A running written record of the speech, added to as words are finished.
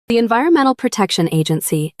The Environmental Protection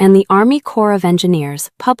Agency and the Army Corps of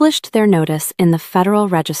Engineers published their notice in the Federal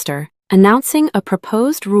Register announcing a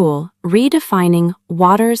proposed rule redefining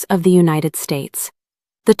waters of the United States,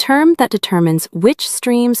 the term that determines which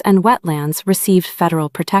streams and wetlands received federal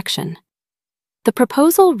protection. The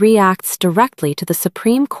proposal reacts directly to the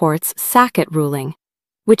Supreme Court's Sackett ruling,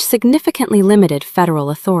 which significantly limited federal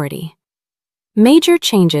authority. Major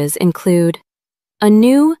changes include a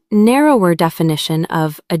new, narrower definition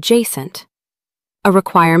of adjacent, a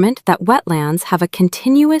requirement that wetlands have a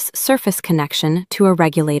continuous surface connection to a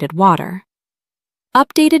regulated water,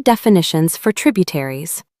 updated definitions for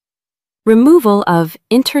tributaries, removal of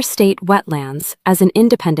interstate wetlands as an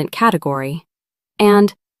independent category,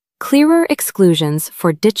 and clearer exclusions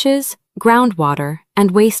for ditches, groundwater,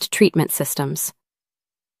 and waste treatment systems.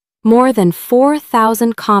 More than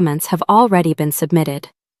 4,000 comments have already been submitted.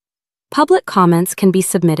 Public comments can be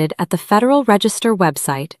submitted at the Federal Register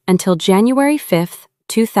website until January 5,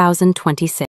 2026.